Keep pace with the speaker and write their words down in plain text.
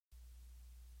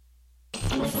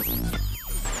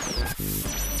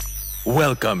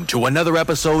Welcome to another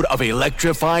episode of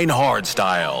Electrifying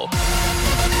Hardstyle.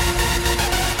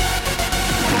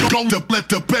 Don't let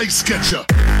the bass get ya.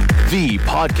 The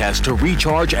podcast to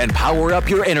recharge and power up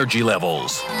your energy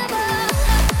levels.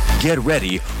 Get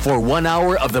ready for 1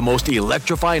 hour of the most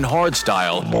electrifying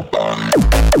hardstyle.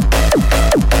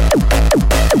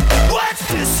 What?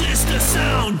 This is the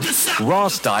sound. Raw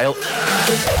style.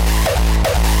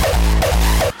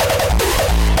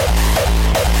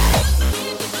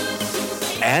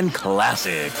 And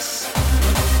classics.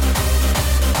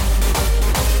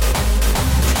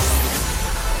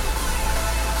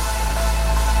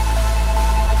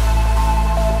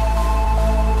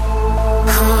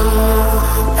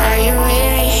 Are you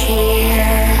really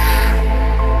here?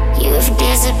 You've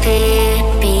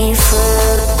disappeared before.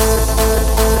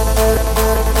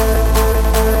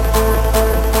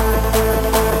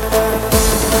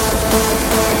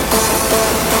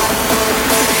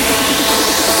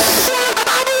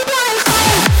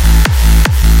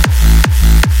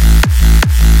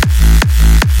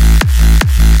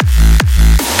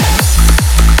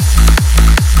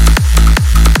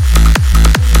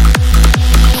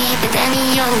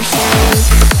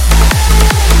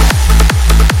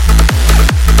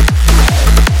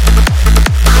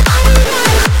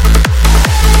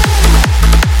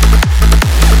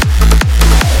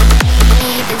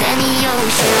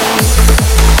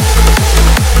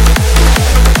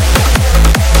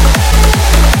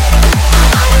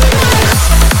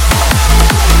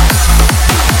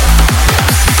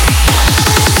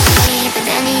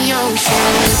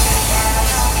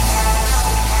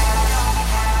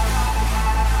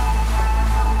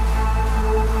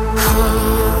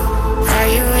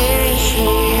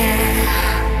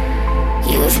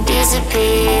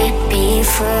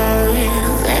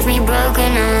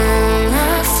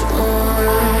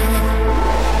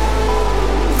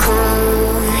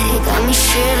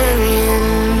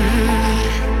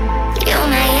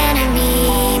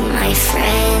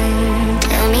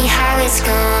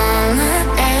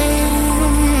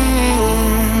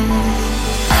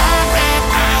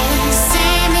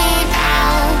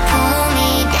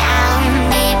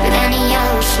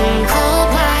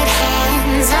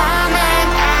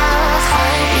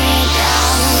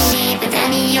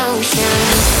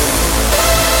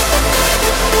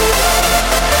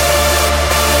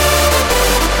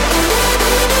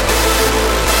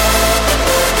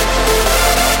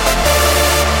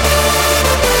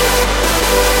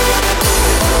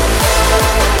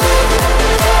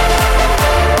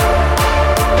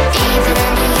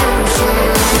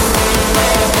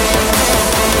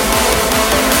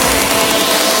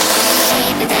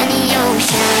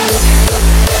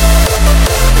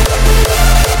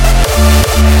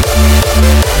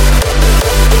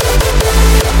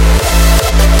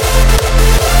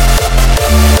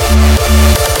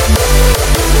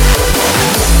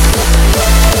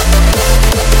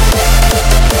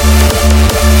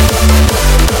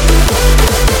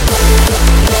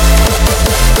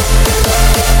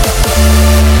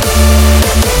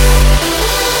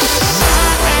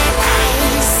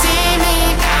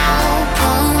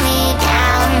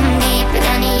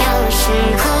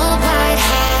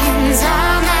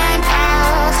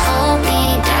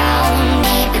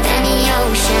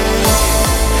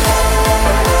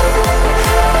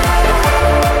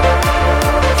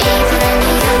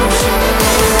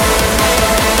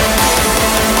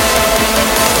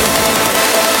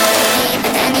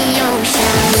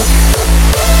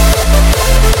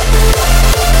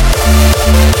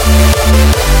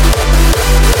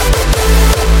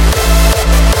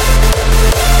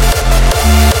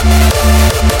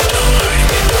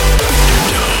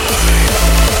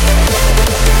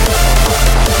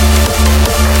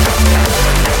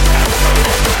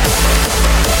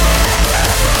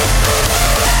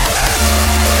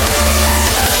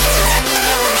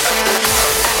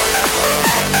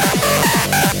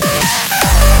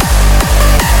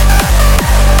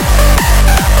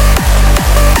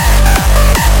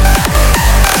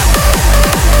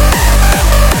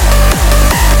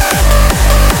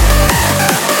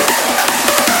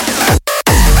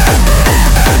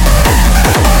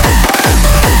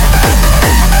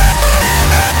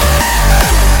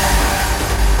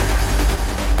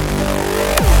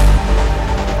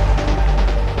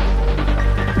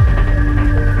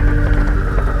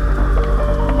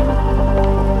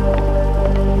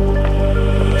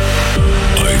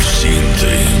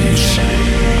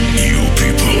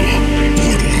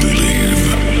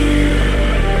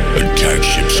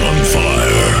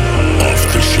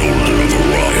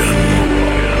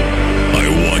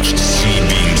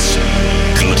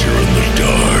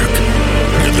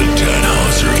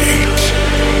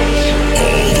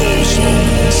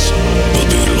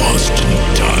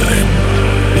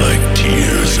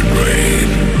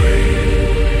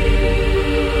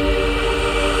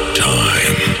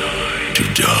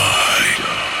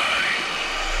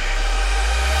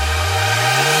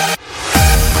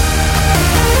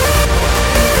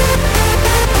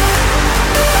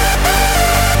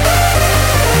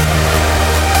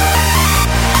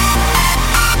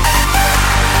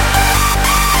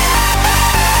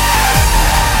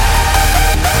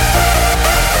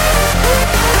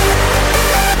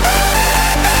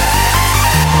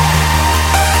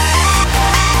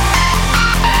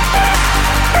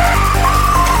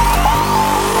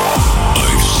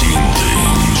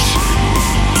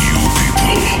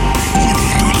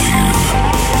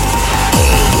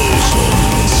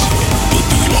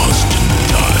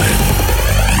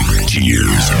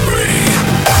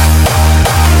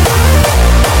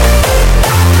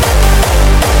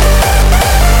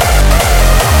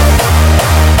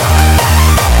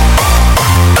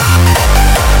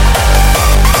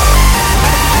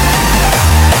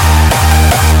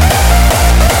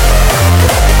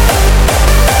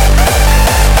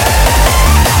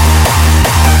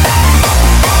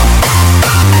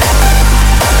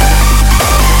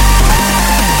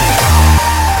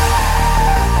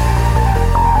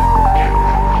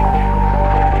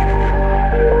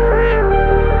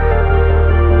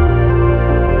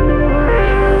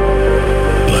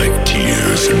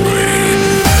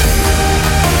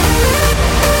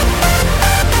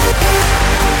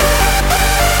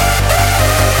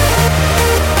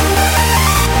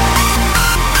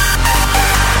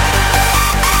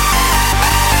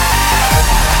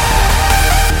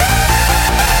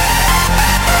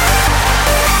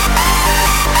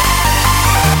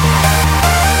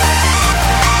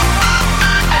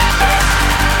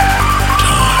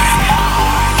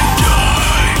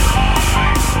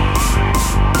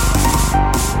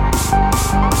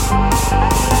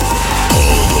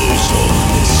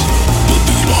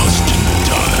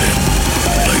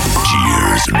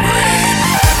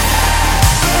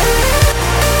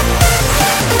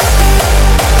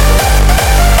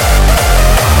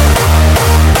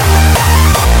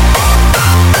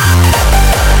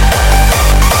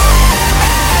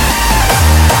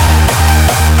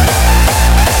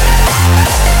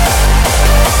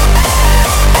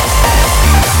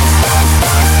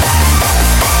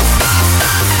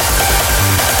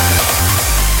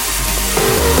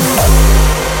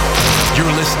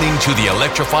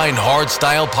 Electrifying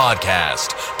Hardstyle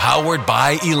Podcast, powered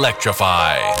by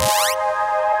Electrify.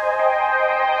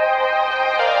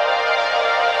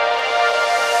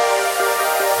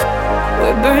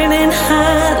 We're burning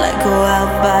hot like a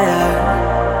wildfire.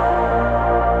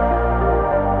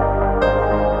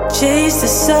 Chase the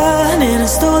sun in a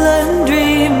stolen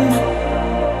dream.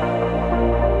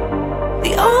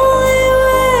 The only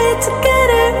way to get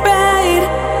it right.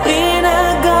 We're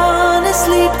not gonna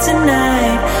sleep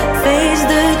tonight. Face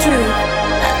the truth,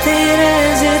 nothing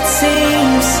as it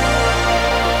seems.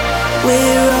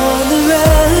 We're on the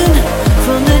run,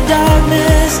 from the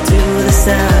darkness to the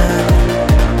sun.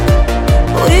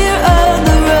 We're on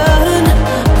the run,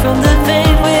 from the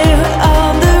pain, we're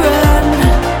on the run.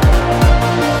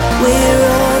 We're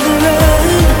on the run.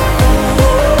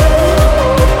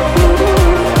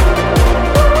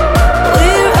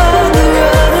 We're on the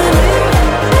run.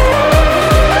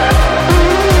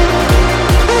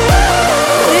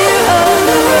 We're on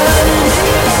the run.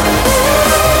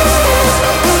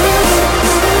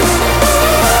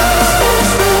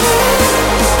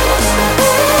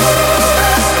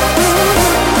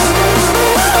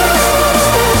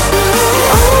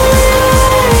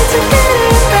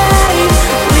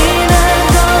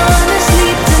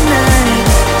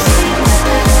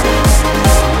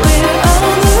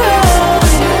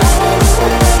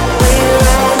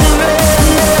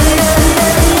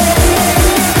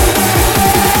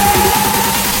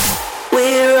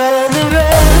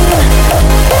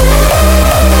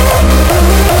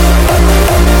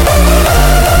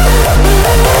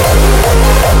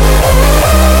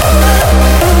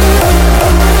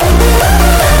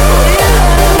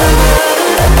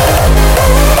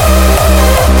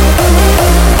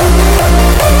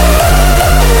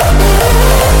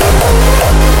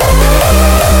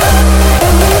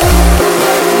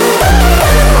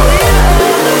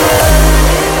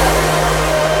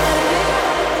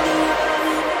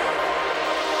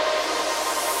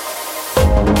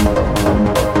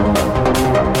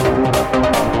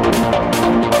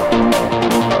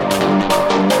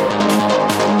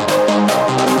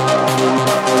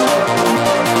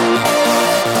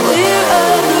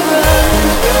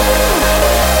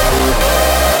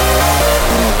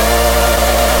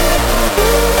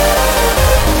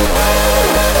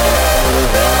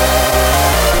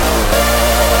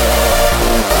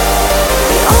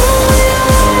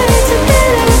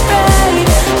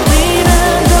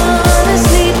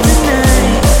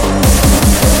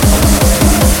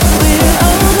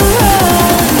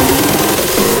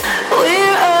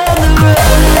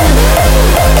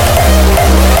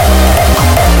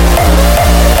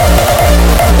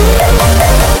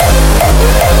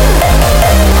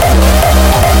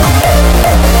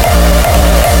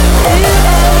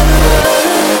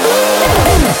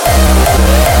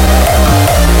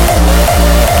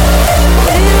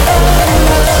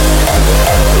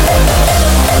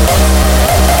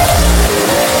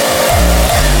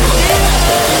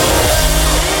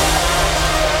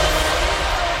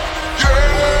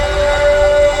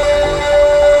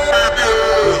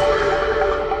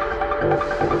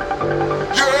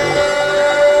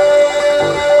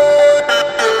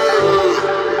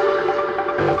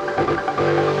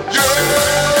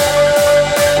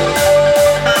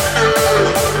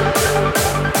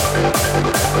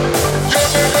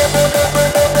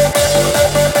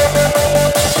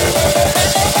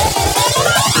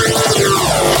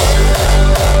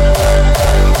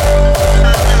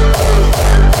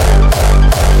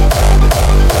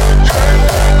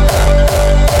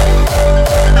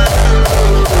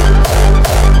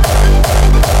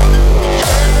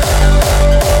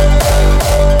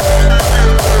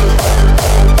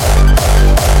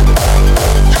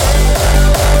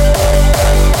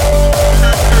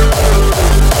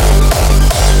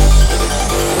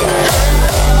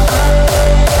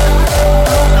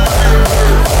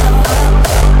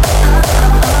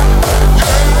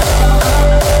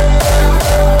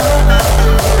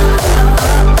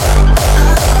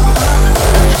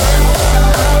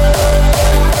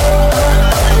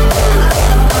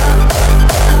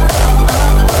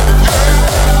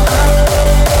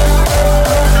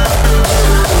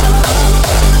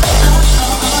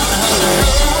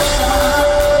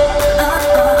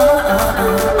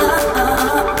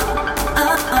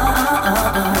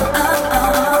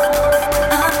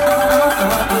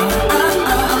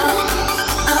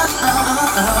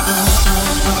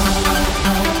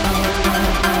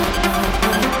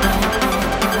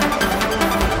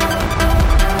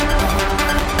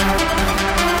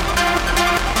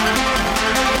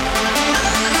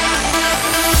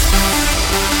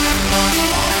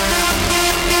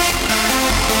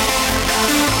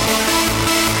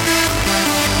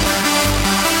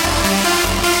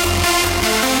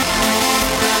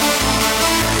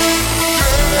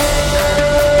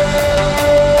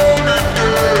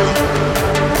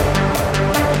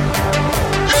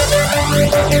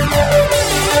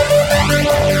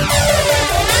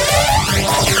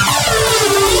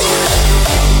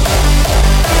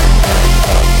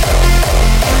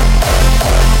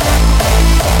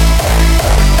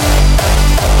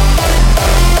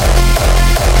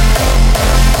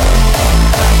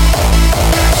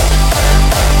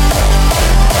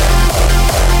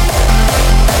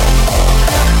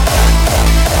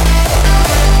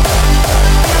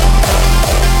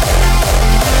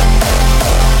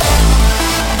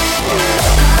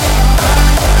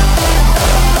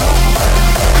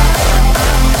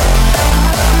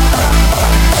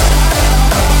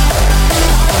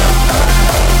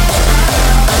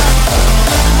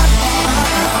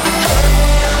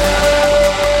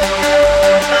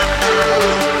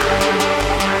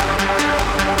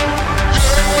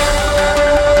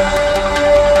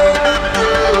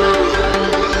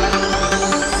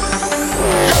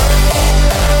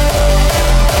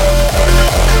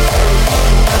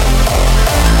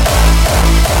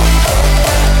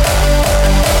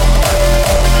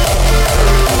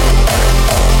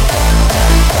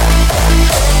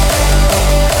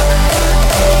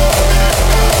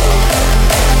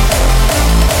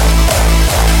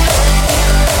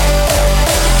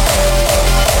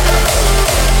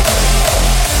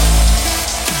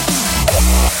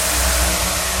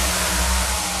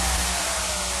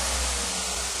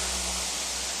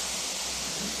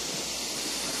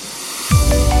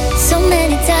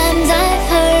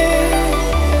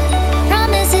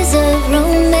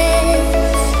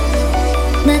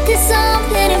 there's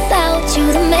something about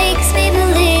you that makes me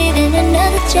believe in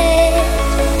another chance.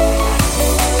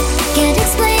 Can't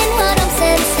explain what I'm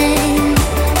sensing.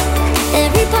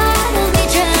 Every part of me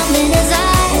trembling as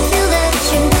I feel that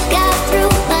you got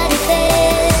through my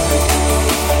defense.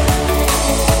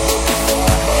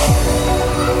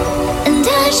 And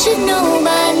I should know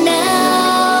by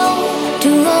now to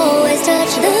always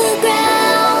touch the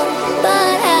ground,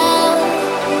 but how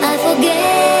I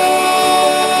forget.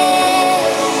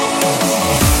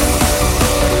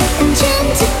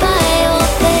 Enchanted by your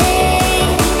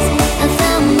face, I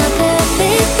found my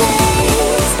perfect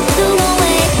place. So don't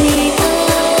wake me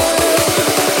up,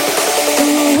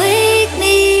 don't wake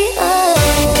me up.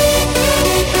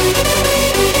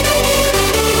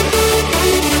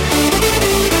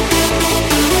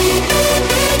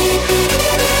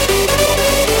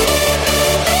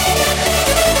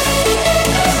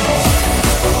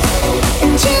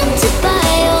 Enchanted by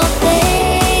your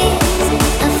face,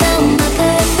 I found my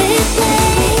perfect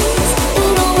place. So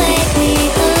don't wake me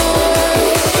up,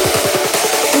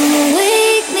 don't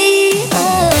wake me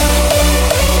up.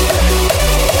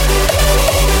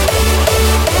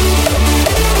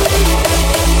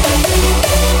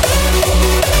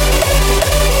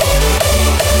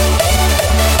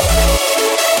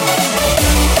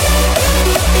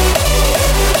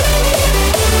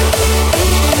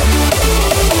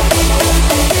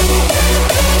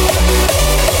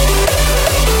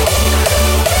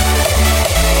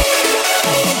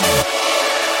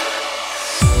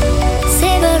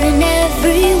 Savoring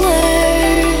every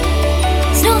word,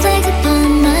 snowflakes upon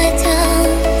my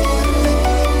tongue.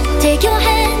 Take your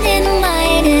hand in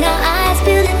mine and our eyes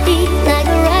feel the heat like a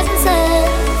rising sun.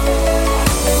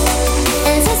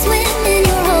 As I swim in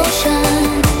your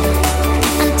ocean,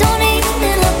 I don't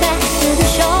even look back to the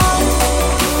shore.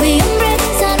 We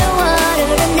embrace underwater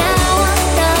and now I'm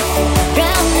not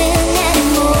drowning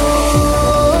anymore.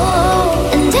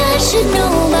 And I should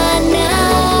know by now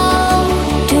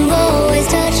to always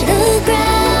touch the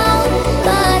ground,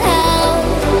 but how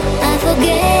I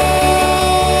forget.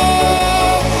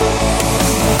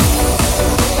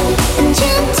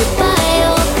 Enchanted by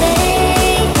your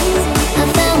face, I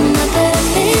found my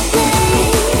perfect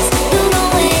place. So don't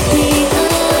wake me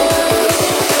up,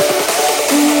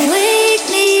 don't wake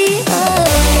me up.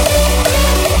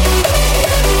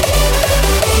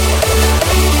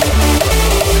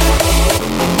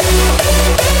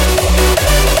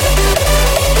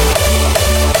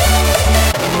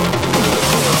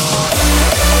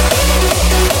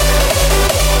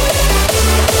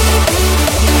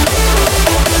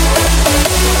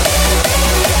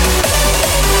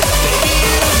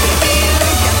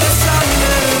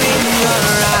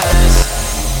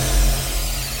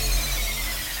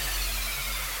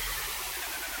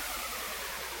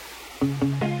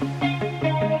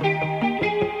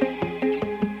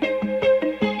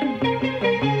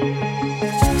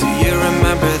 Do you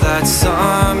remember that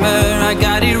summer? I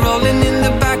got it rolling in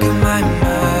the back of my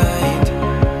mind.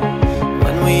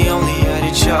 When we only had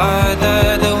each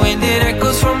other, the wind it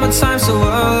echoes from a time so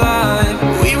alive.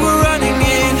 We were running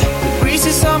in the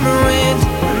breezy summer wind.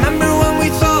 Remember when we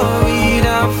thought we'd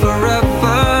have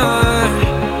forever?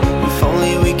 If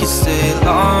only we could stay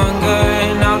longer.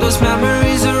 Now those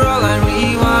memories are all I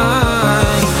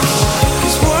rewind.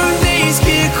 'Cause warm days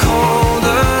get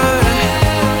colder,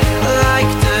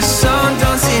 like the sun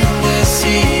dancing in the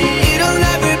sea. It'll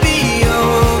never be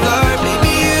over.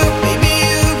 Baby,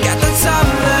 you got the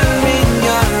summer in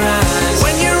your eyes.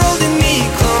 When you're holding me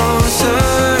closer,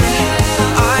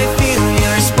 I feel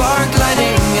your spark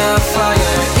lighting a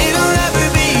fire. It'll never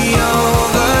be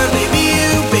over. Baby,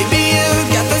 you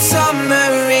got the summer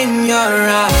in your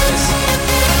eyes.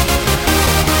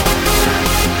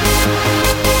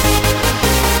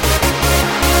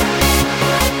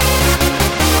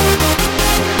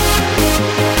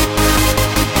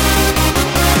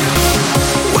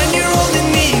 When you're holding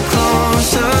me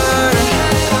closer,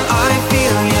 I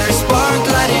feel your spark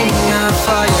lighting a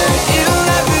fire. It'll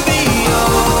never be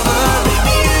over.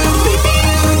 Baby,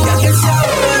 you got the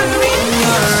summer in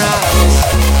your eyes.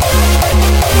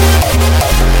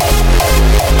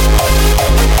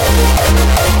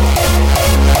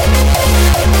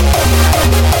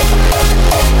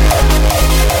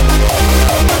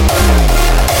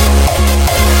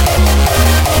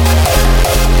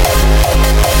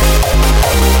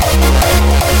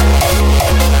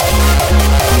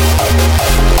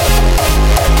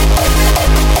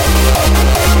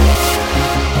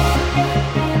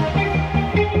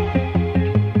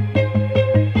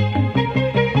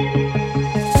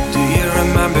 Do you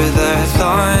remember the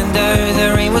thunder? The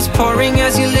rain was pouring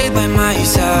as you lay by my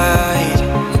side.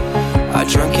 I Our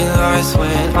drunken hearts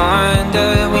went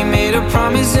under. We made a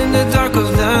promise in the dark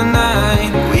of the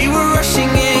night. We were rushing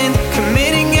in,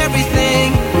 committing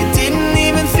everything. We didn't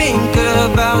even think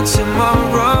about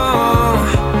tomorrow.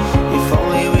 If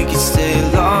only we could stay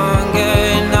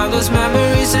longer. Now those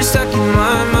memories are stuck in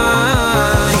my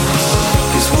mind.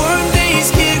 'Cause warm days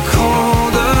get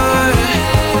colder,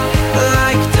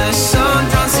 like the sun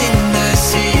dawns in the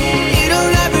sea. It'll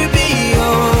never be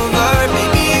over.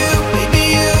 Baby,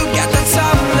 you got the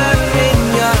summer in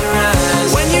your eyes.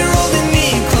 When you're holding me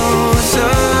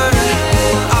closer,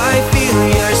 I feel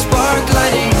your spark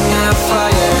lighting a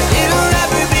fire. It'll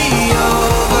never be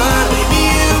over.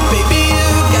 Baby, you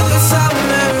got the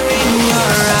summer in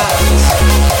your eyes.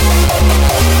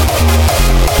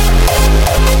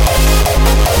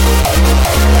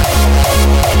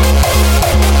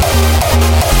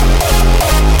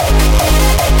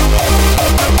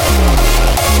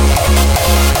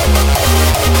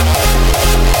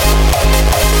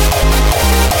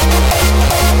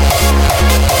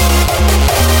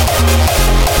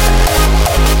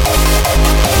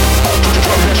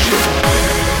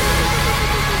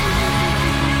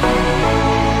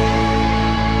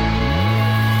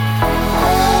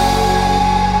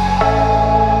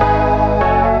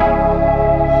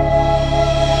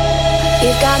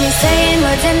 You got me saying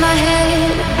words in my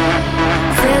head,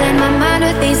 filling my mind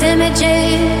with these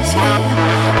images,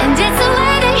 yeah. And it's the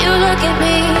way that you look at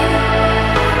me,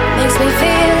 makes me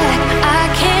feel like I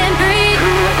can't breathe.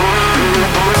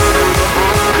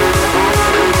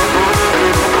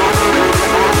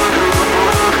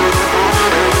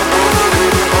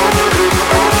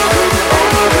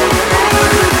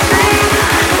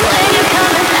 When you're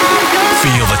coming back,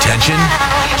 Feel the tension?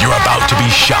 You're about to be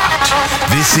shocked.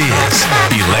 This is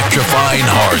Electrifying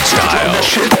Hardstyle.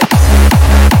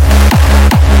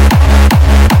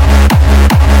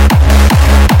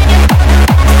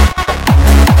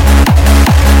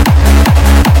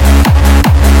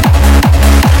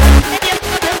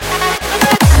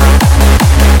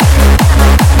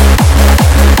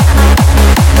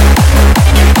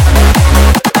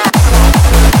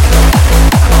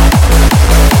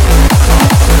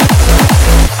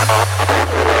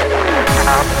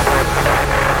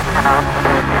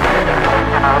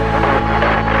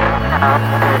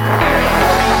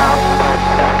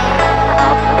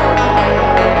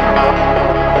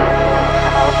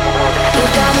 you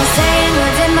got me saying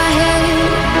words in my head,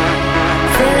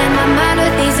 filling my mind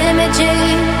with these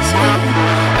images,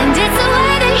 yeah. And it's the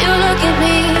way that you look at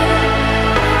me,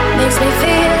 makes me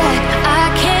feel like I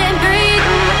can't breathe.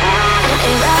 It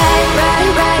ain't right,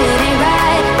 right, it ain't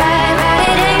right, right,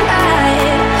 it ain't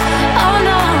right. Oh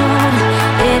no,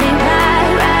 it ain't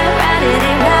right, right, it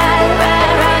ain't right,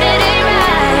 right, it ain't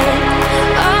right.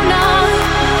 Oh no,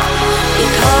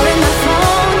 you're calling my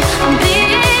phone, I'm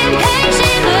being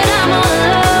patient, but I'm all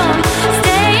alone.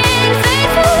 Staying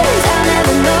faithful, 'cause I'll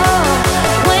never know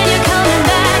when you're coming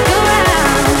back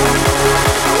around.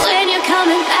 When you're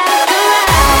coming back around.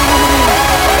 When you're coming back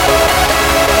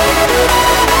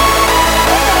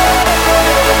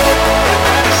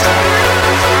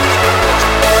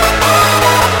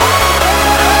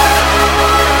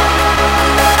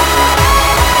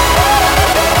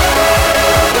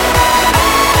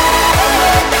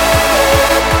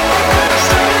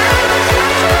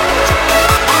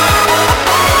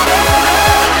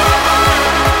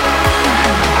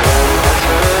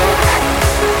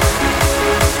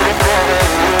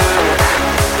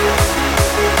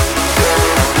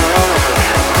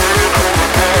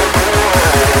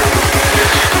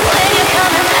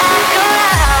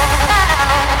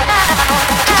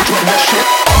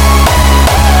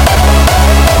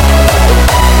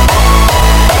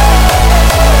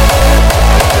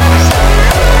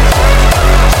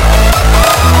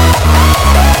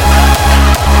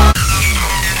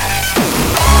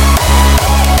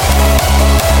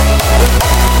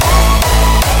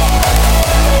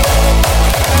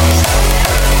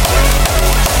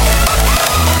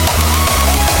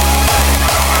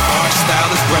Our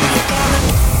style is running it.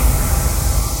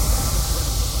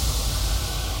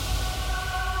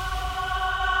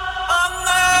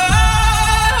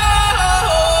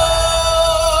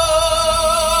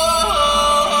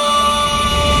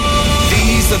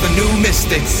 These are the new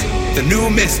mystics, the new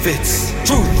misfits.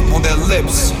 Truth on their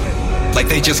lips, like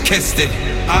they just kissed it.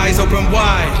 Eyes open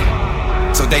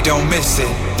wide, so they don't miss it.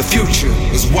 The future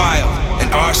is wild,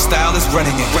 and our style is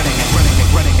running it, running it, running it,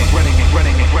 running it, running it,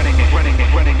 running it, running it, running it,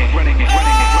 running it, running it, running it,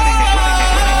 running it, running it, running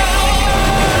it.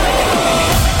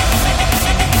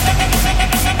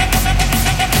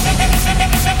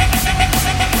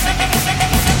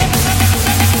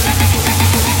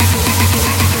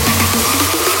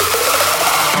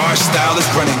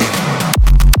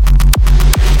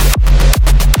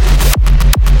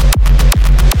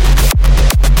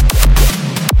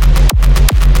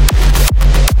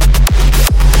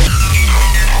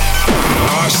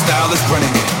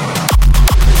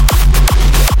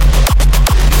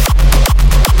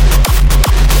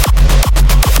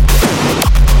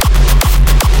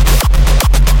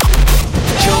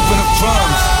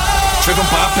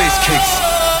 bass kicks.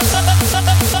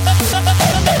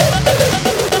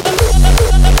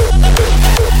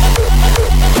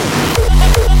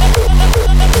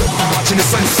 Watching the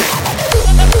sunset.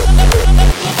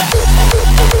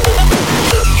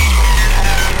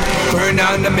 Burn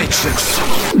down the matrix.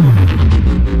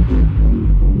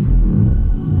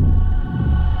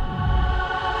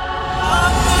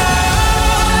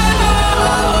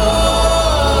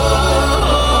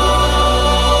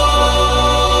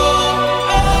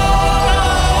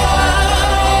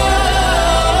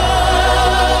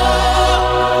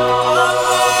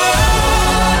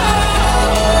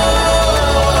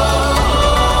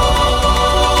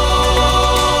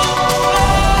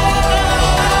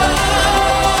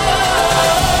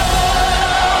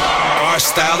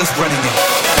 Style is running it.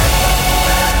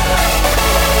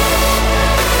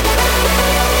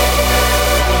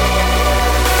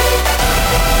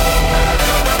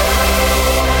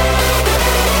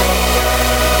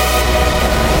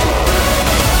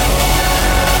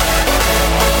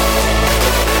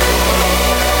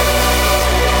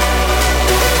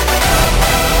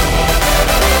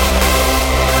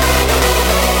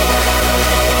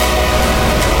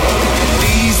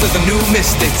 These are the new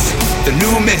mystics, the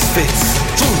new misfits.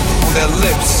 On their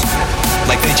lips,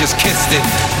 like they just kissed it.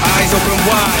 Eyes open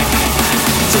wide,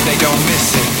 so they don't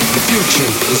miss it. The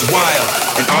future is wild,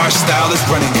 and our style is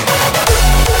running it.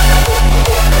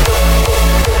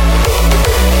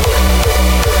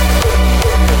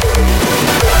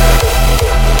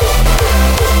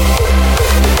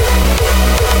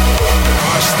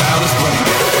 Our style is running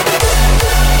it.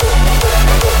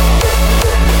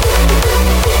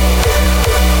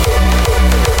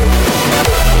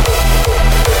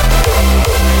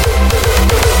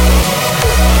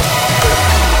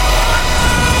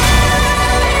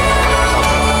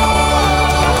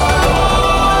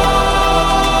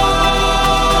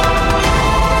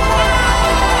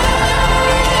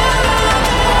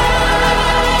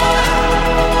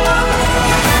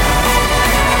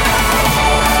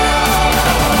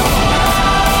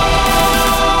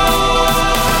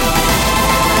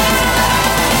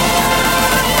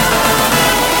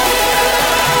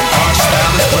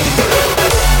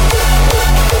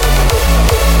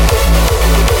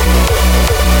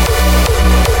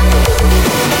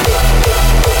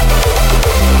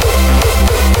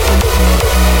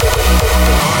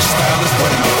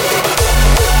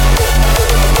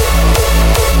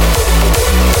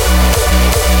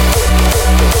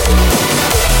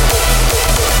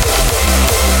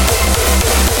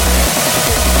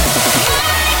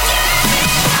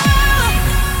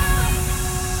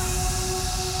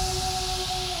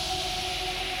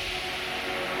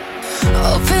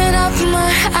 Open up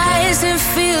my eyes and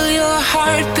feel your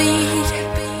heartbeat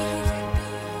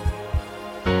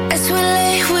as we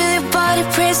lay with your body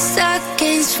pressed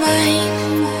against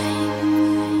mine.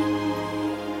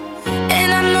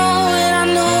 And I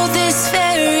know this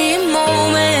very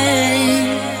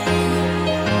moment,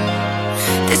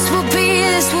 this will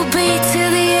be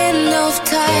till the end of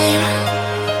time.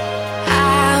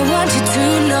 I want you to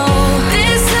know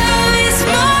this love is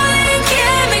more than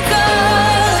chemical.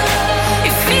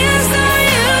 It feels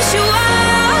unusual,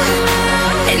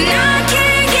 and I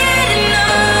can't get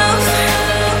enough.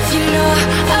 You know,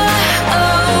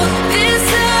 oh, this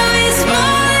love is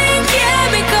more than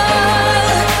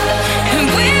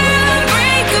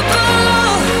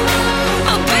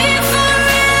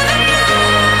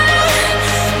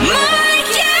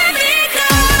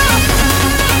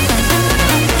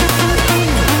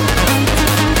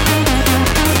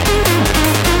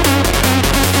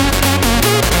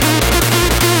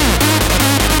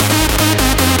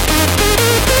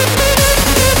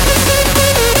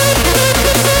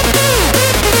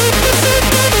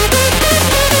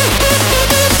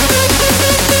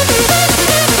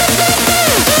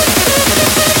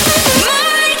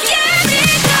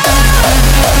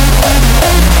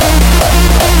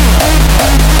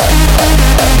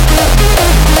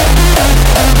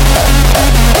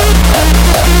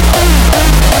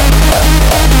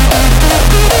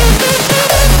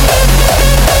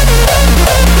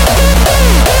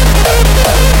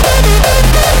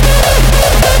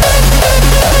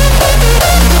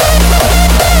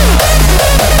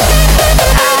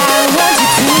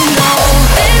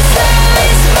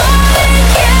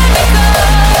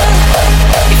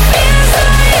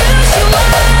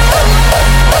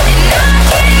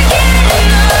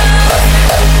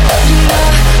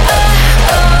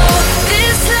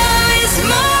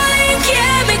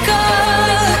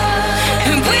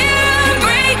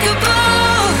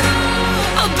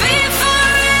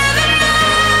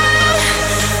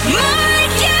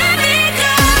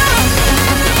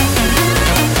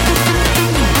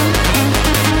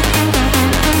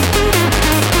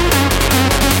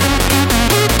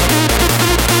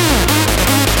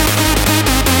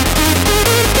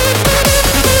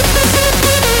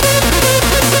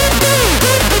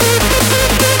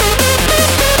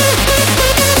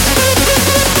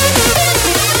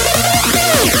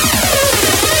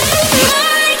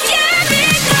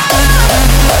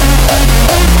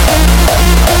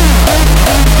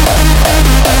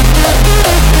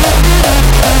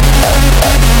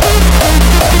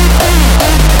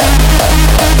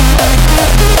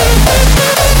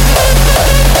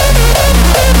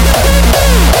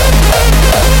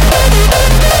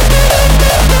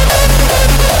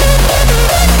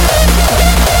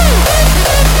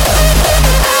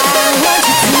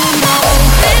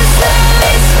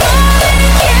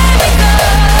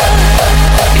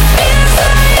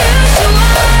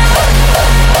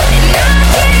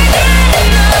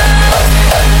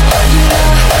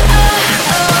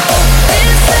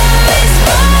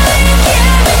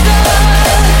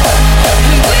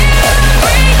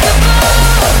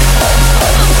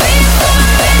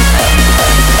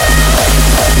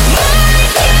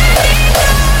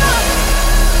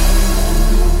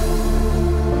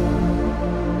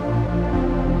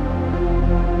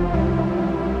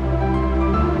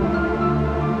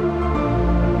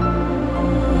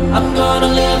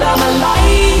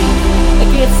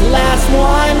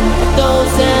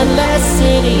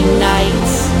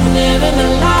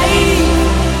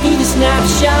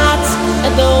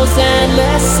those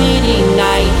endless city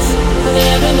nights,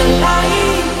 living the life.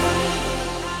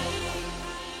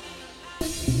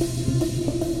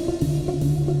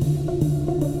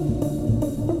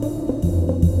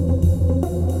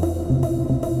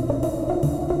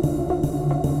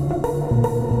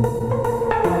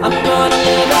 I'm gonna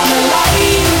live on the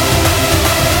life.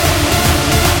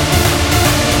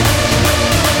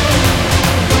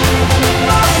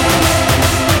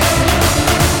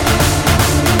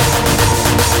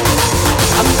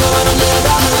 I'm gonna live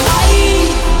on the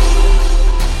life.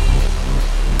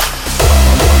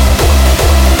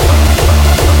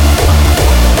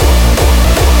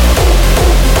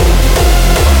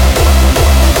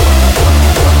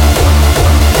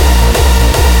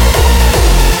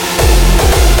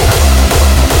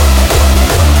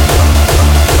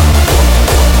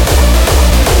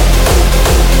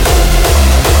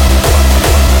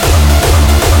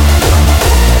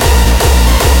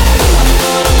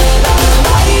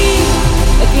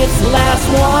 It's the last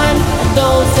one of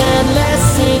those endless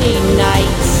city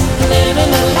nights,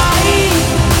 living a life.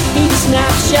 These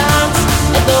snapshots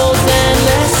of those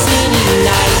endless city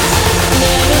nights,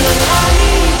 living a life.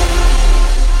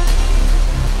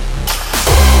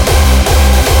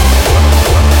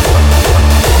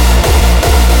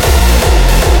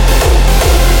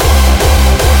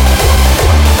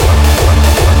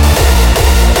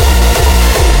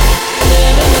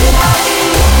 Living a life.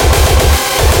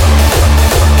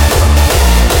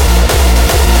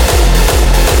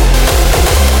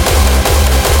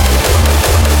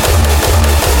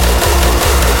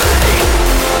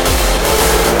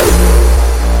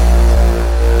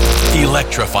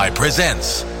 Electrify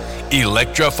presents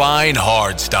Electrifying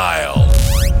Hardstyle.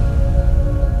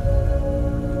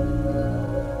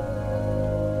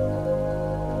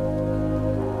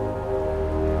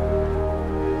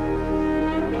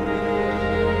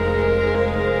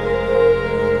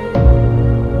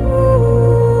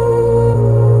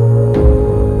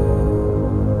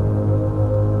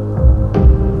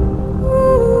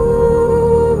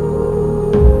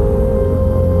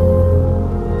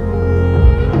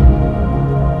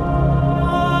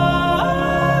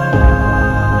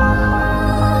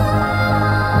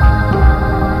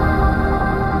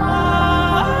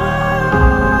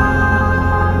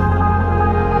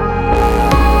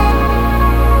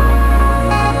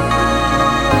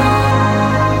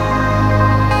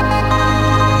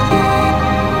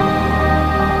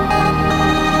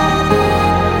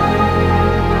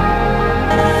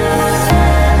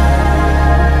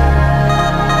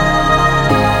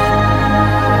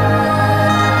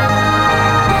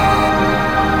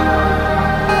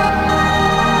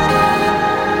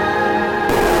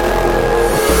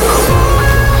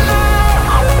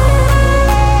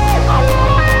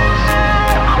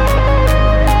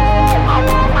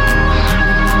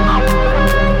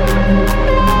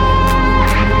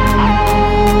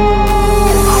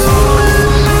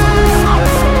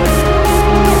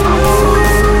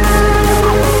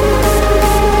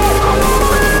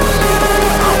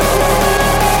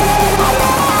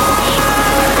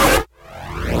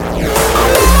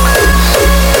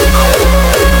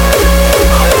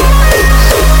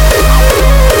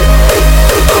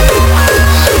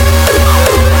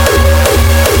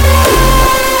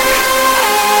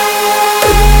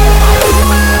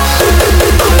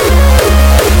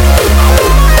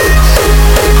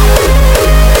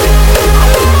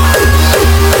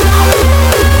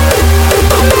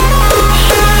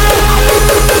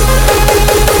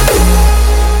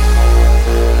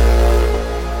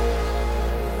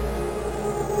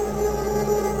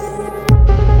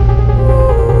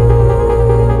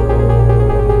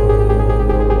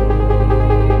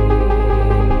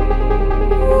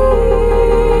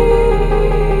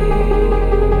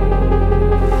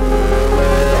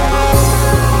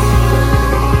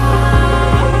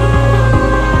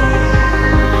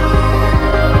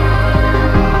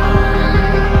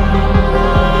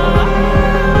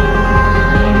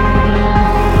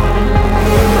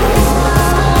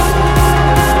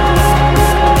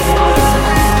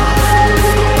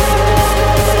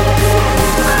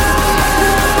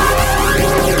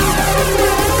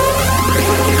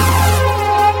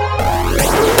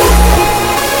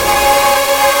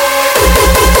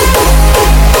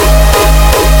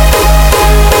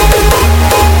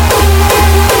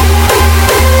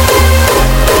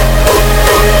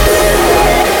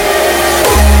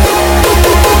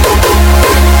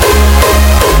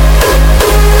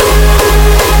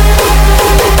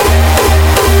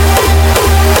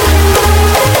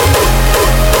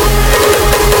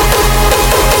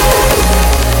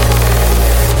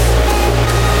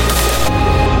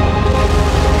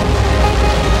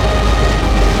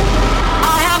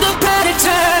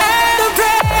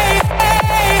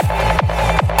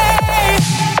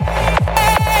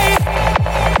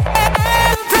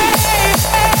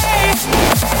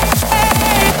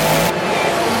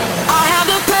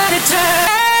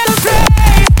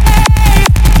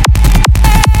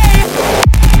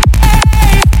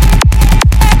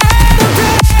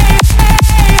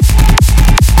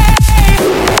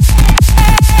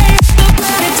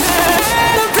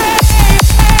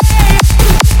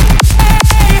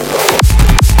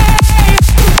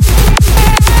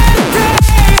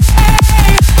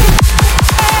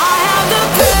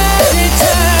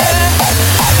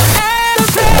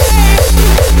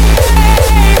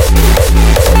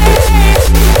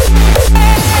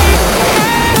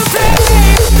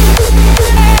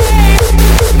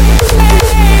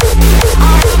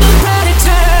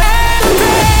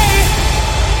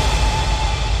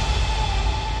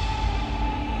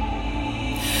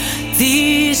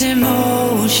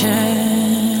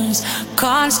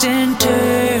 constant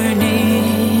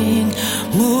turning,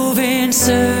 moving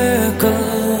circles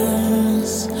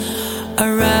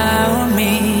around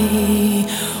me.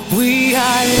 We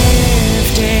are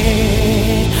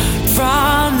lifted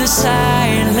from the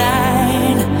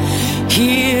sideline,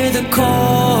 hear the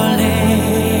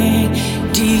calling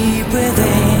deep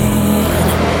within.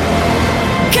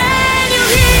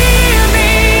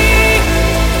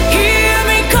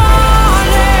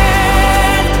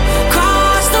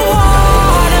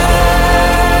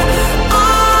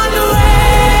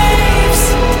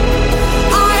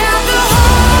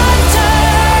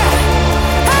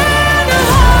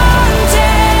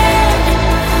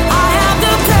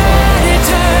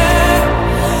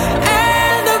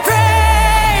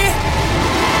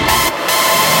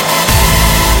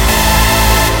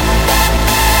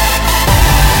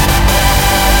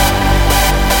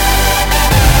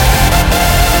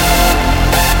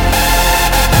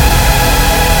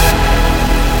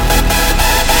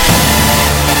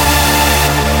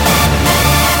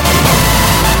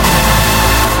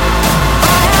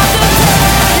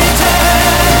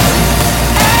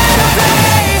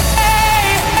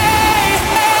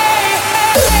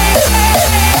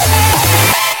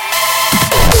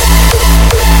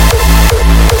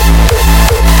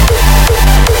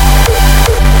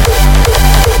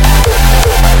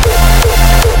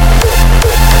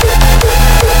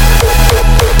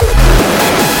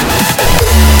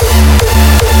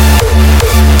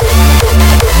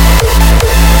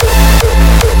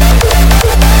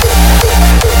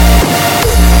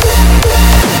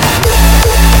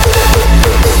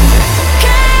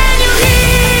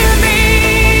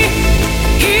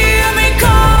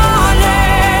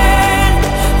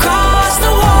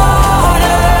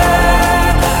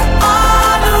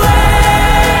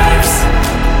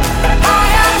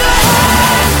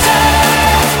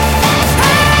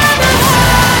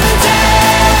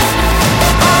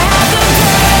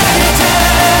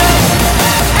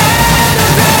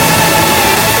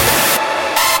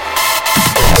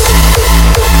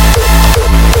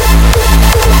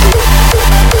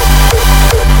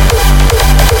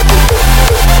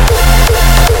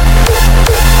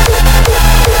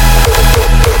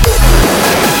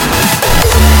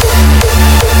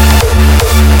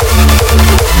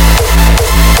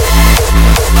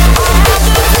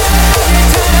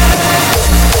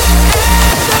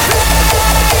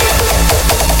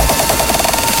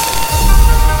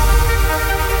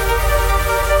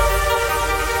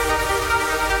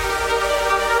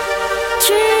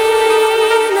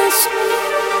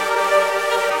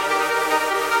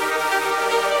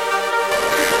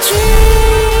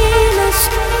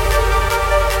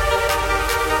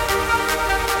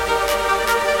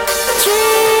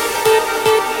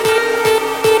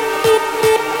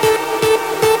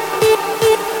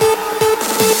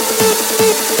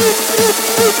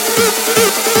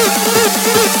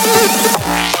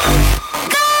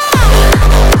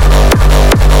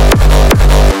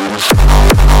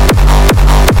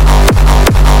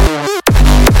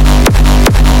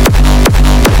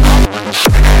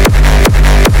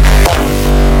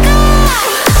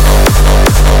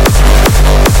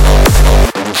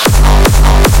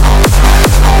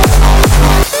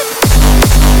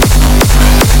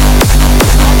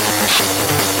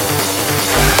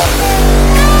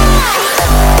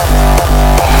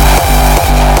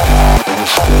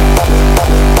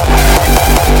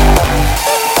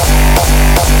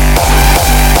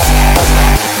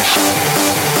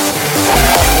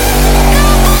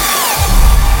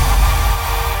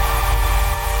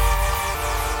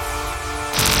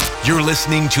 You're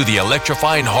listening to the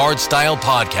Electrifying Hardstyle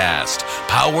podcast,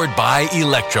 powered by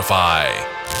Electrify.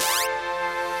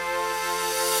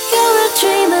 You're a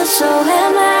dreamer, so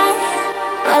am I.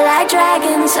 I like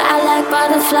dragons, I like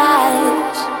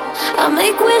butterflies. I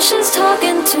make wishes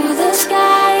talking to the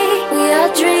sky. We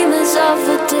are dreamers of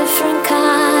a different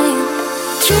kind.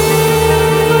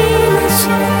 Dreamers,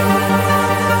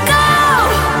 go!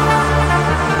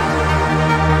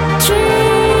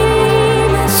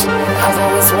 Dreamers, I've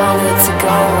always wanted to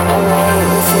go away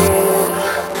with you.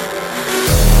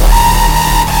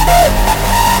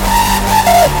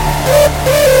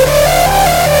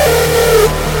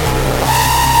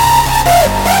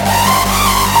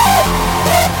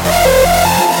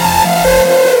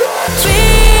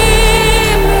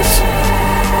 Dreamers.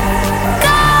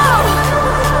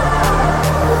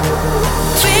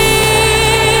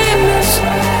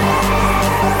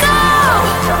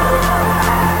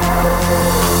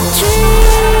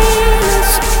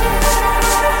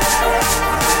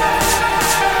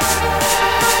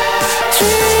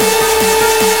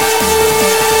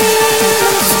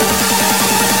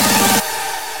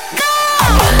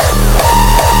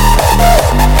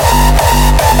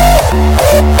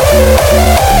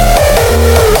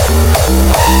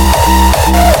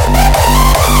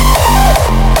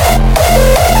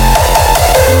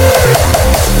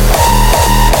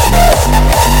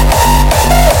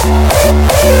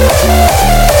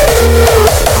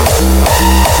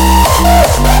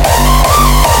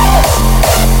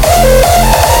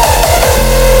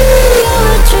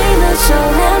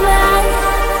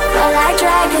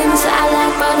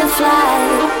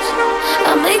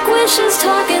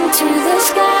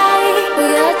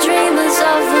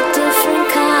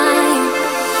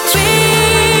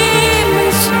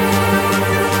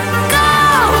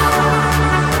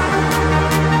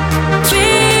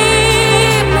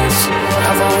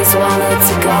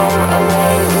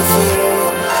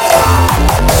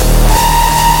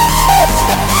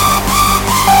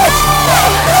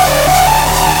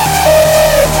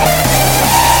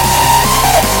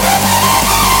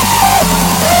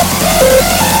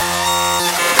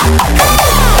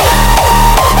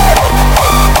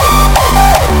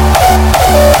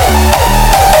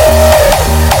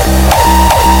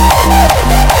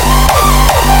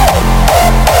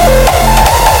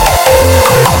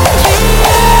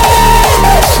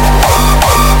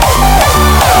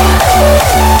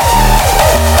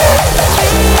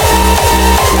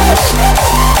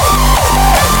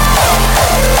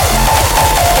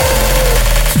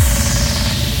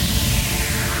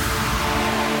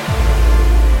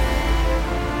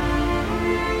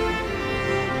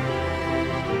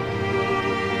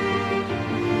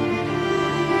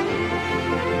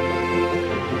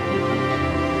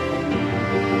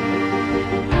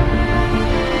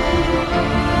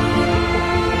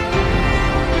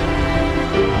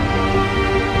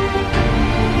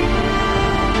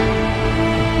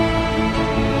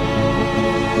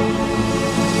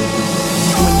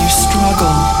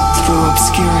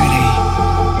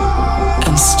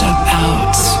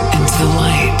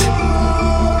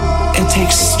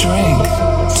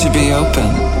 strength to be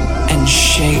open and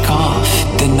shake off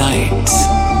the night.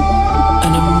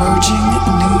 An emerging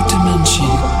new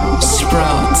dimension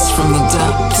sprouts from the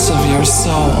depths of your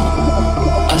soul.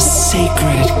 A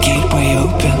sacred gateway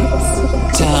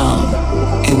opens down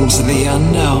into the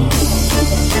unknown.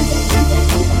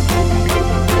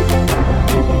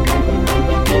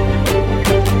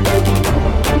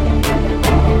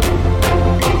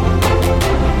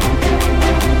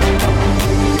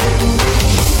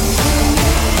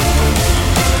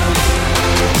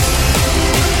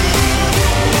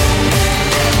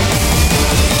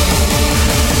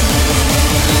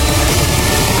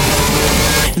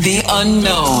 The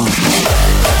unknown.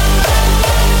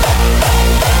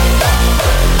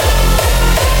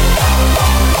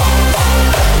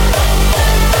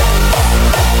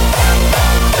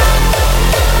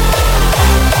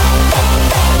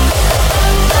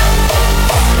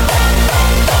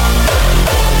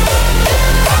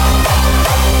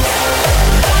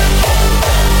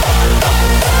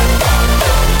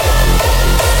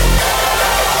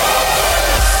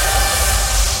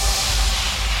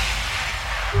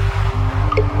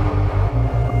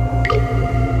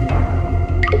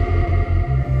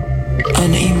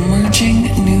 An emerging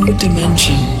new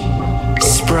dimension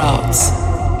sprouts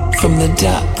from the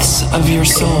depths of your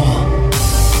soul.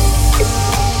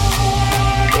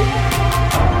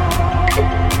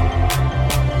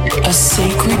 A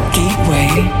sacred gateway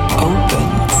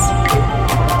opens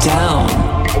down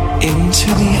into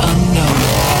the unknown.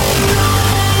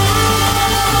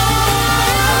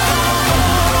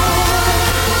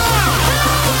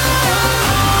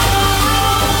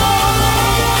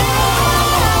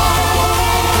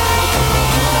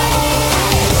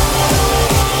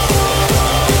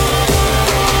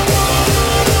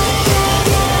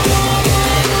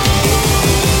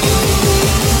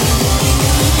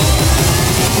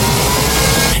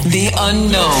 The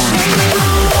unknown.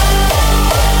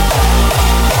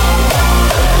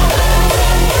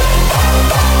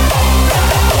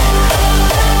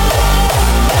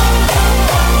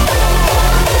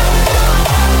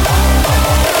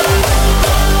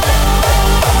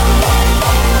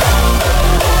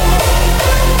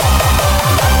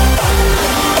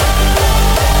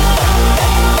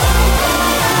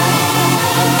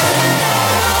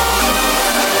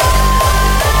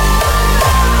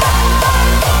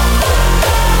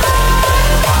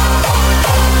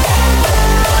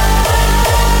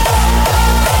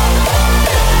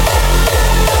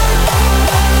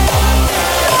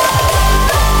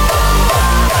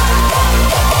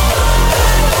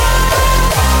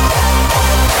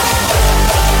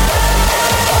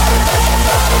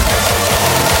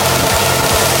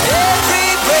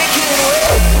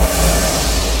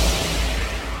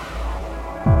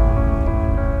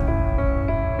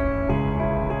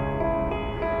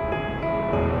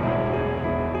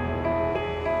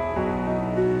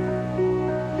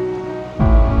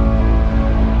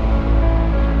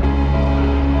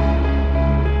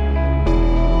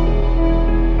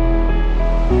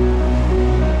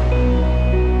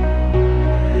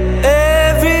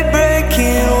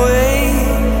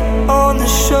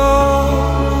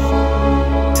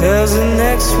 Tells the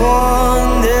next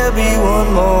one there'll be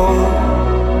one more.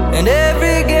 And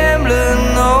every gambler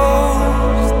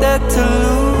knows that to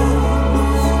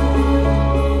lose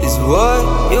is what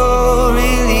you're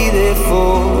really there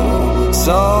for.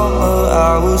 Summer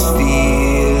I was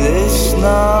fearless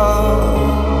now.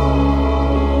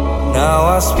 Now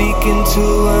I speak into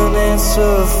an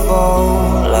answer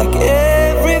phone. Like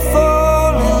every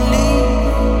falling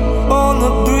leaf on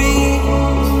the breeze.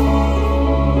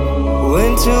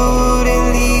 Winter wouldn't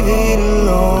leave it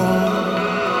alone.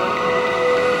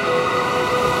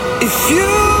 If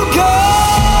you go,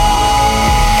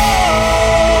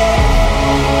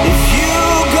 if you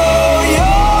go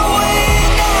your way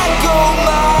and I go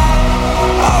mine,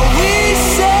 are we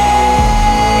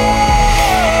safe?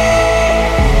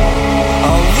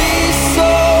 Are we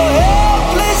so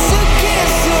helpless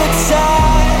against the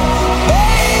tide?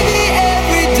 Baby,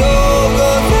 every dog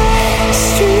on that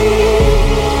street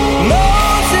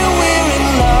knows that we're in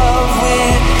love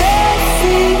with their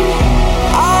feet.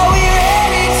 Are we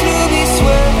ready to be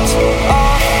swept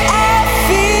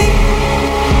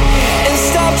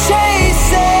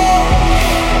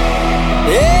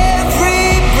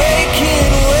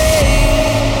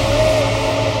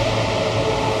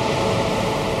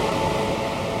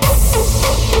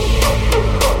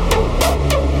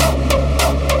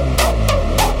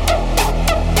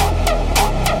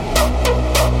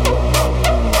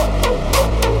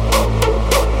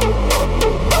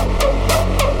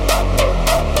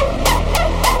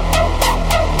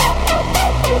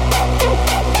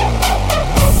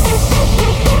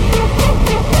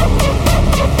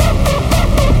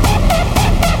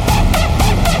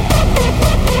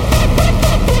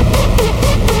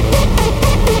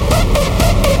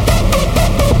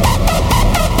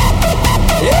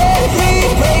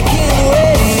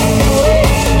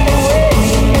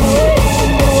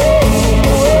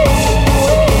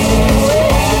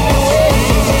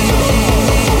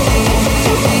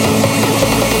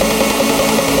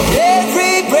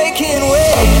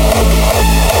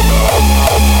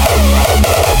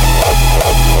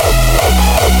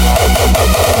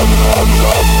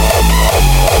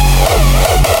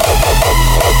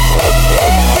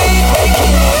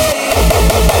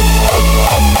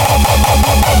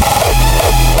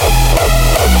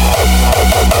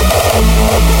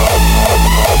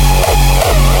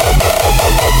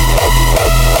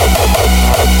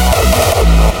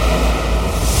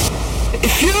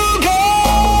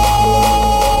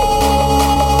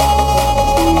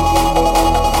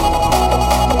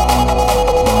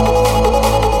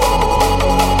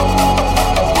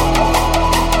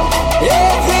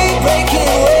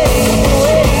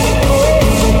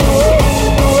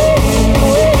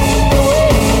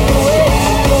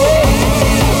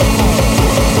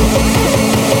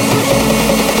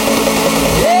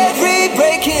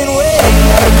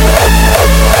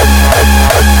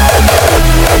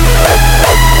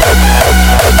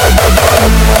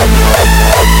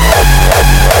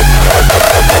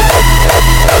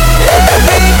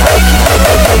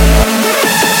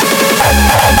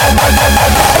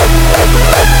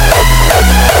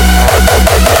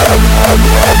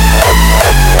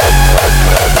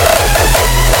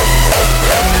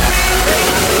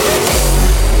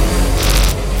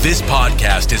This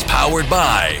podcast is powered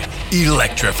by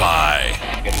Electrify.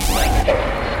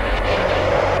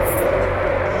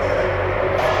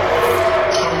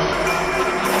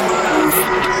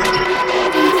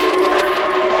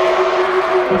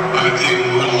 I think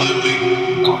we're living.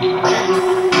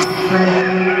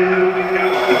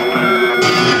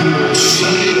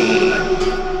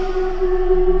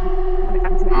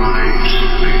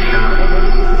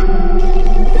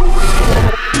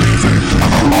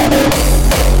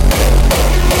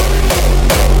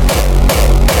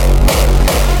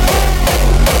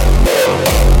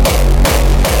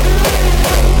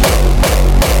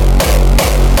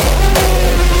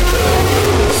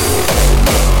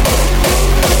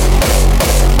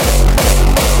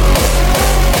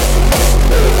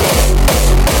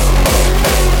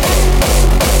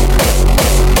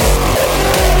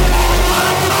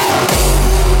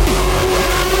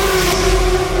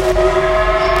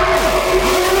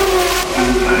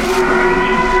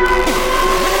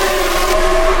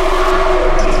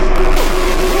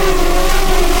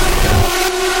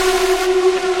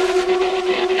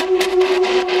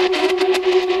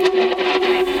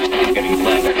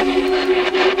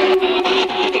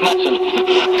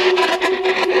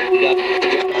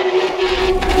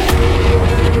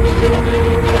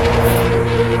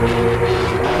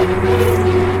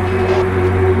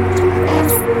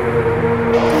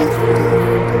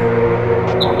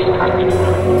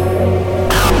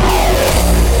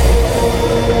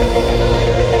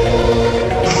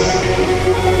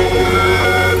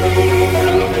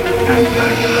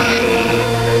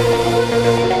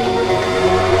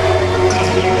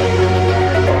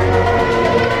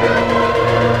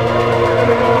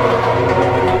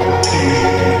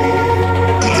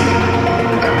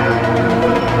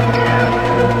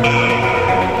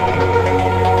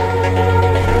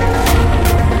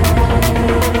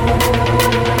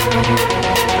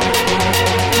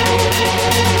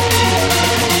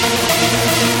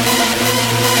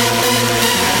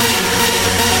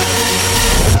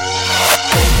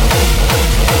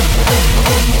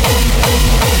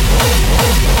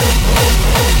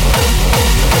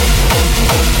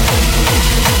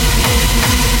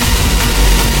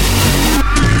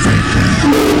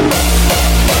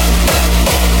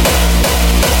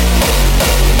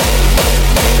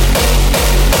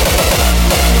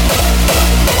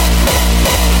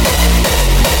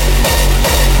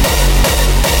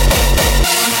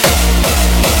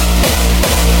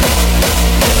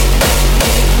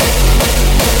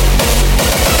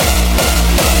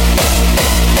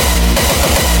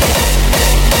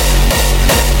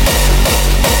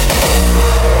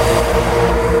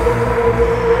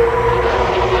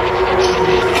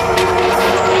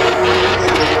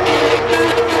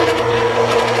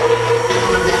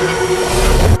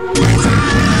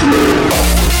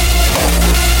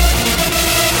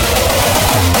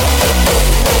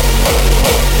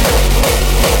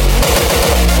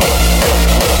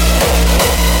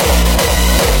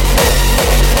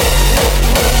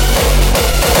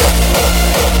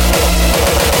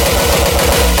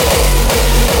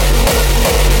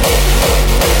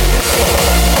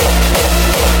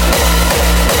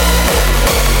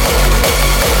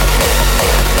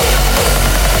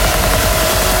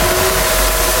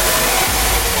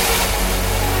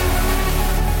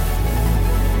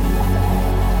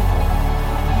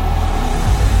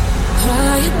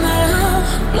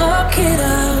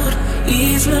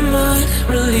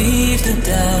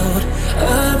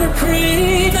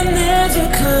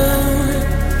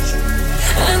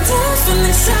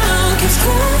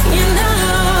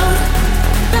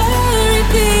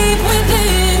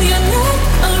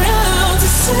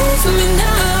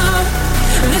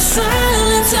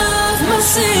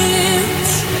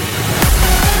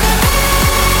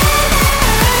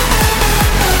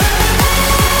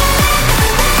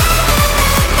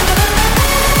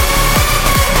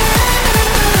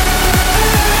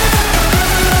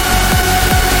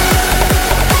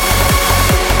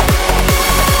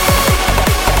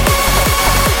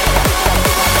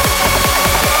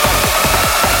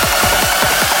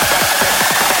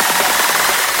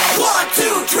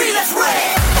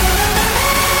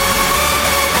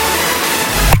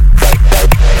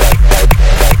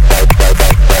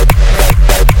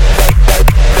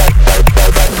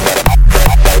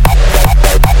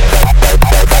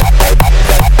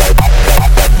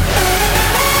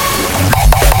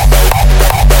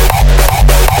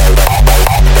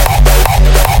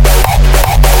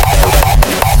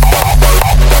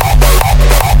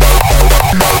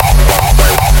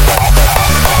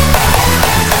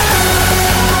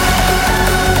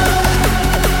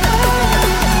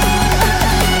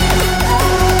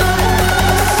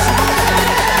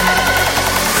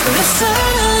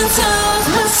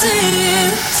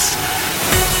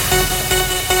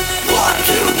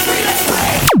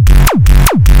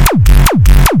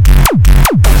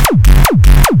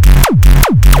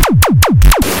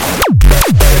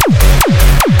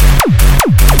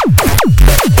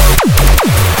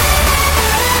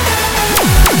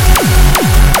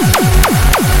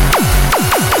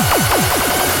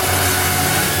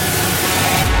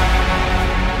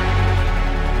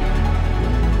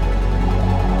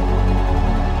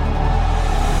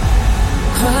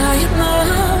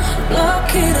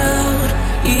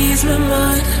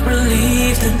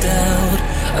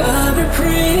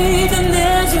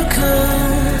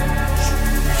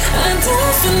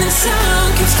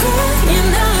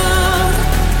 crying out,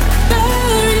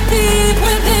 buried deep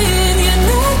within. You're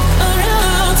not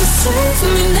around to save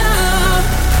me now.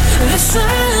 The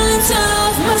silence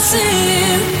of my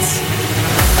sins.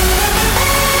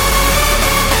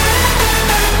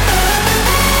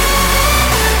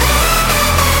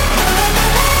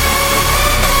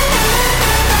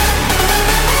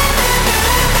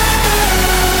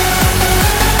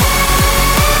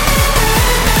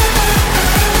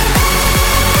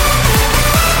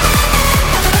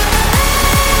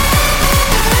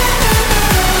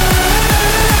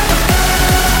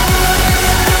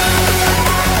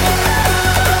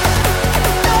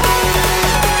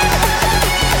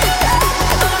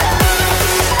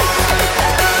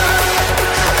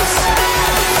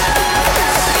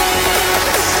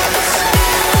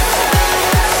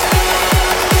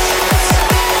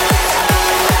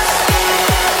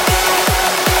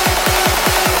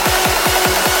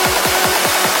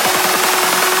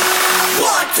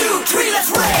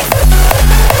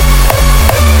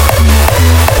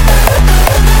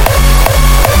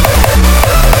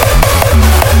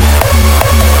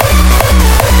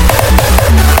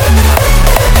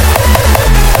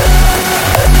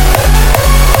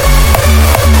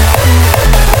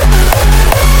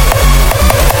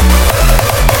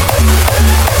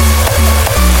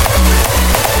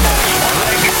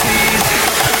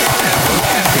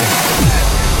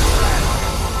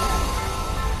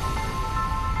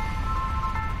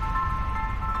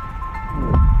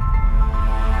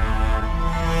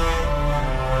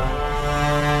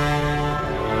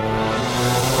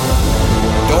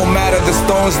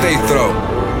 They throw,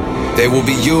 they will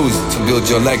be used to build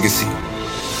your legacy.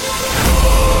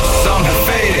 Some have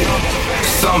faded,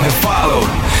 some have followed.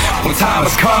 When time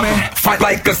is coming, fight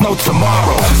like there's no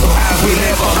tomorrow. So as we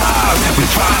live our lives, we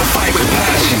try to fight with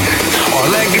passion. Our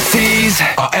legacies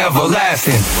are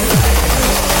everlasting.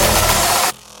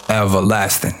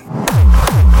 Everlasting.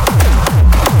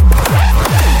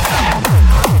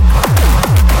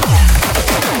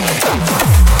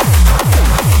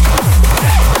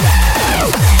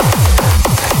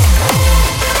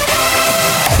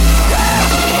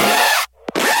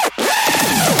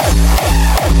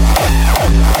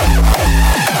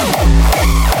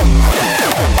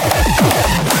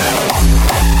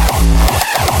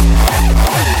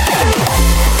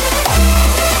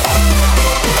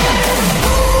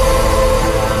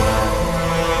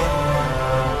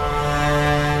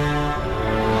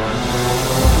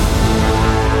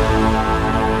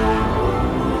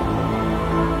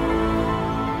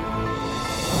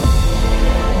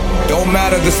 Don't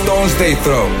matter the stones they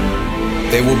throw,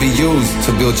 they will be used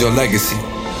to build your legacy.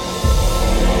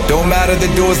 Don't matter the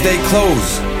doors they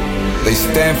close, they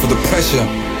stand for the pressure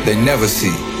they never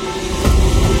see.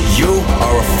 You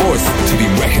are a force to be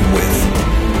reckoned with,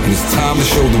 and it's time to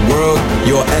show the world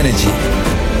your energy.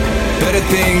 Better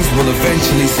things will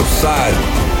eventually subside,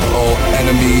 all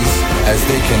enemies as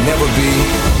they can never be,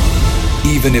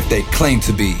 even if they claim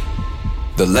to be.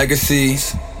 The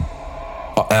legacies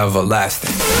are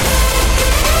everlasting.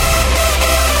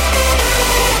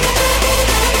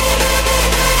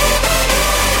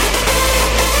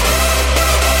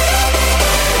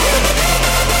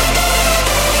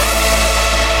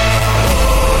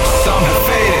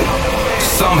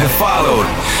 Some have followed.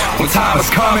 When time is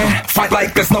coming, fight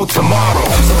like there's no tomorrow.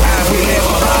 So as we live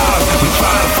our lives, we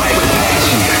try to fight with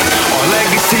passion. Our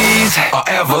legacies are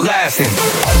everlasting.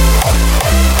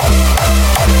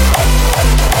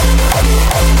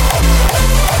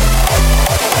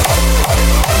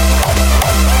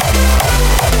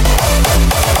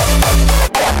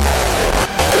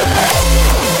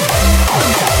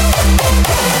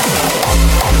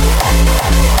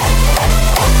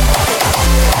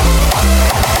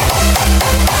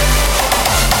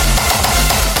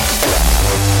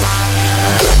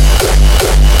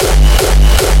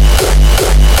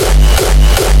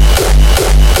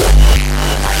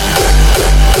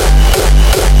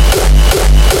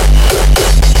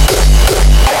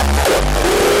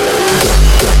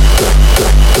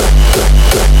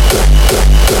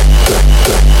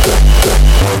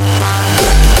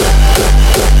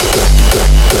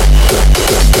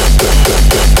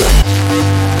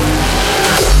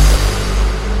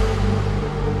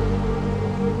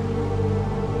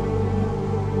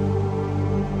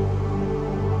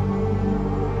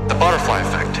 butterfly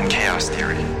effect in chaos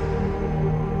theory.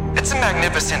 It's a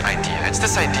magnificent idea. It's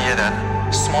this idea that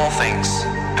small things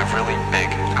have really big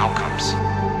outcomes.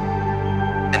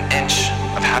 An inch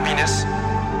of happiness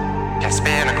can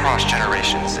span across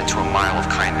generations into a mile of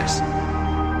kindness.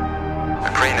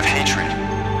 A grain of hatred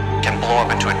can blow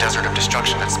up into a desert of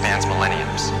destruction that spans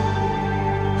millenniums.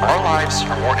 Our lives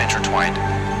are more intertwined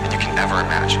than you can ever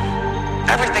imagine.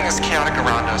 Everything is chaotic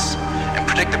around us, and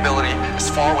predictability is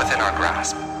far within our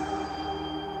grasp.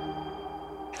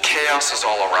 Chaos is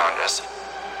all around us.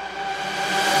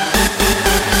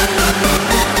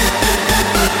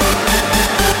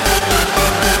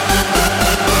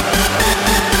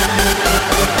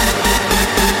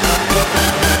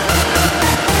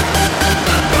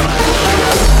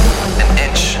 An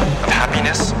inch of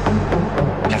happiness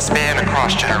can span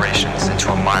across generations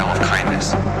into a mile of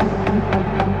kindness.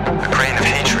 A grain of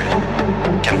hatred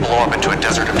can blow up into a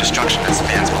desert of destruction that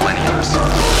spans millenniums.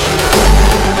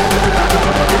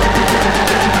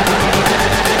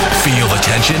 Feel the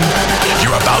tension?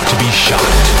 You're about to be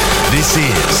shocked. This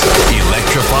is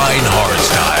Electrifying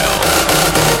Hardstyle.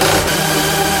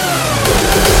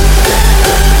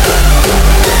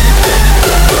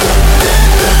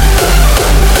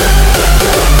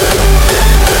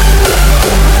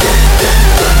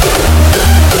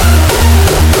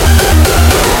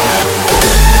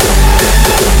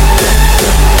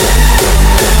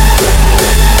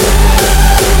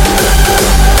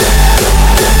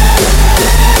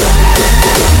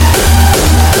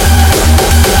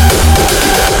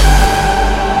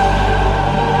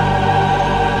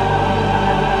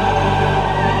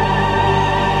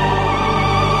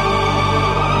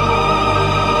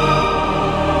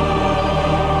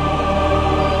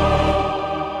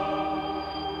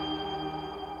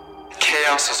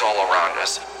 Chaos is all around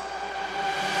us.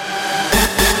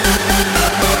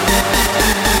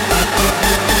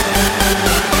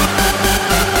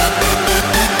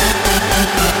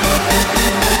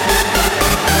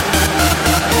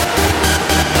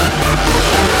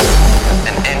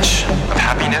 An inch of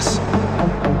happiness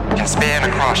can span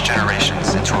across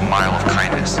generations into a mile of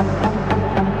kindness.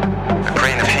 A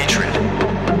grain of hatred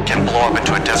can blow up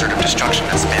into a desert of destruction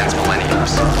that spans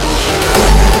millenniums.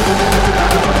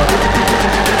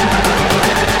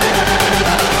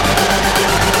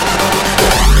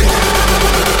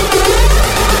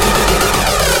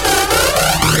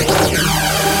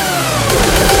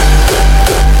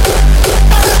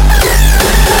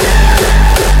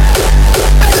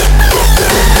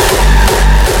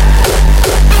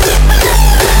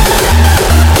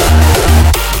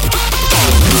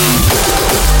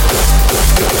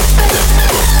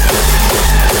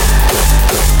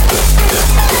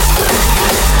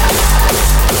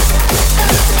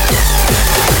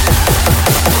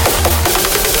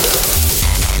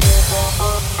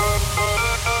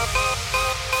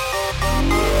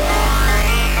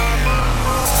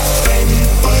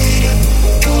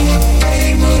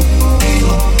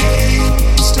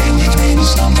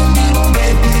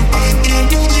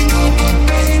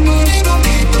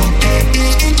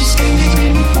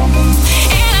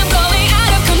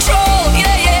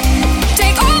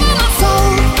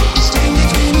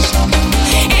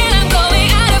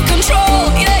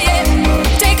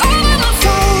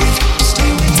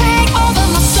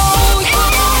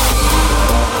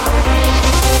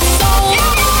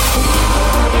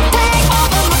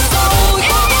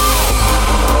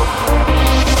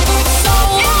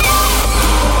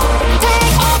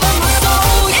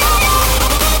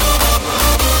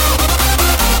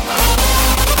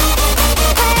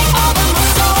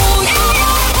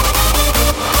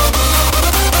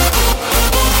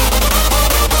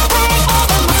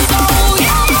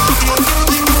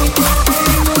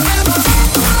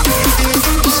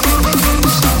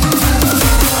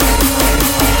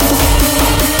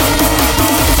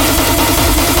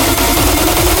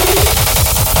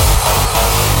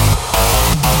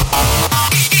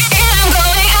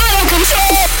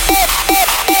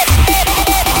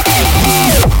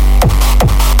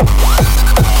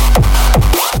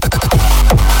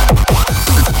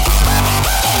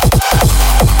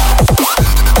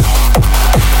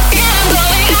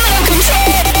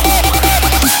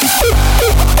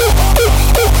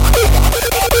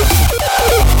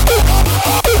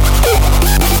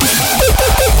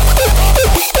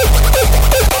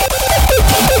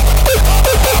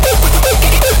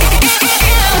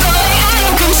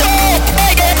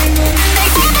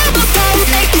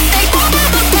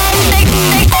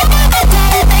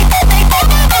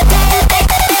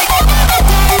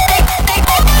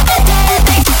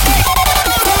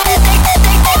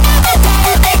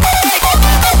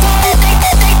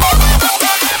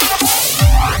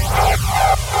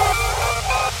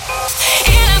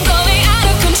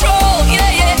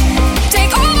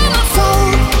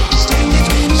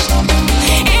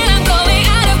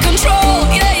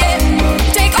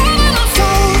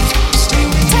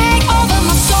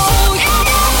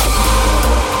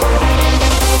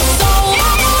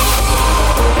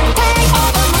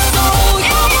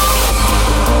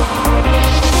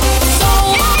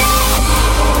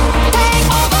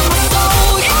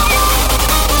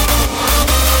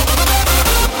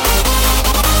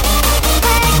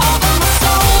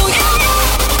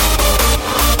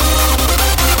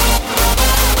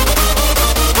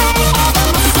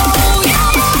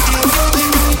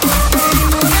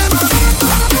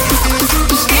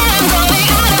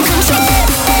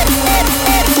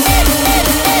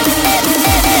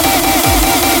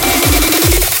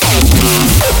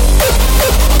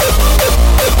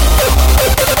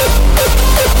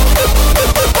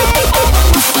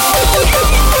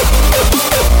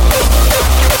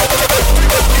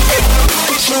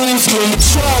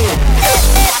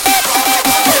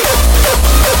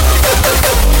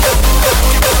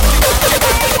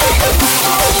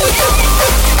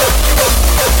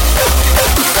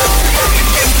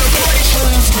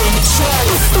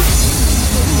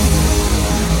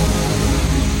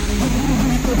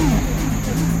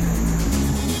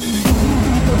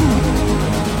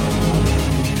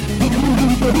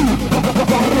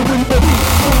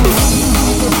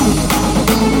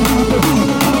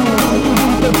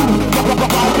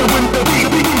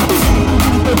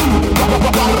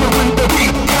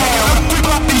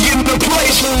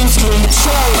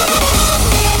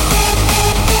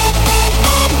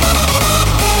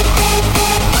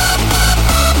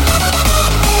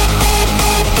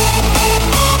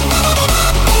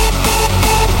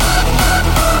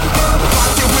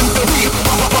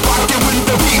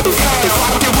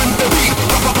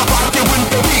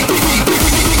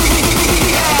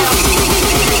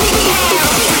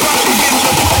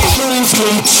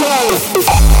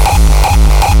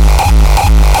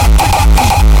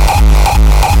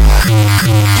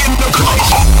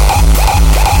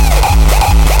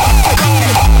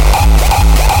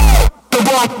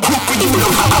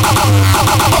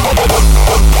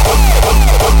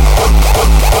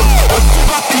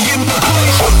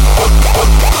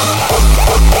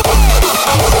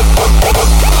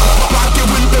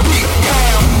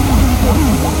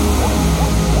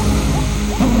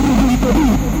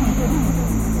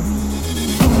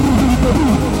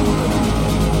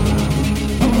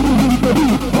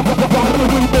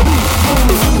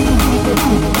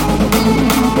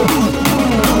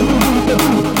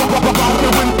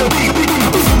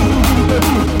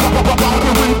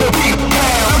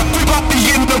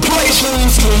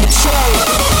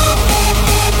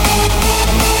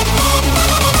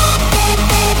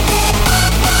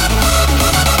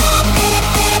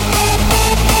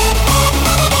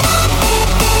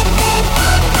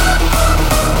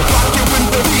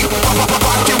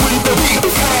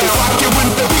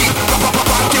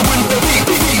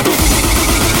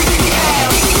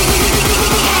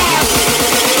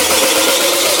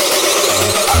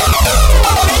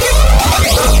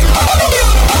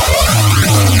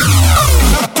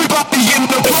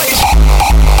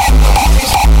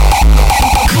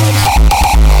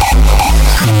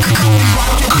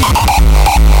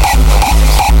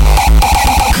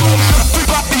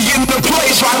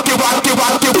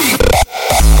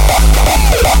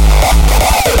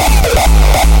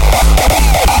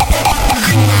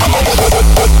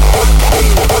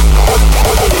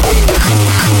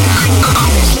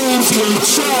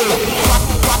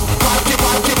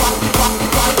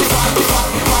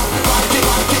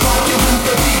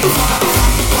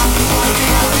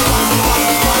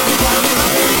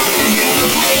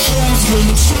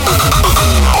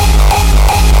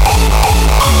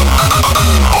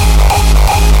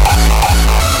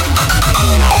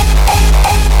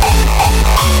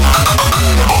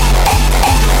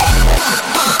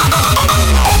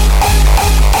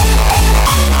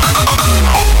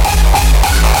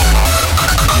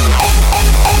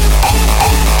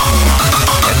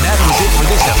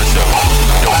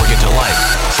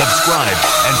 Subscribe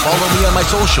and follow me on my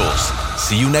socials.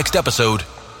 See you next episode.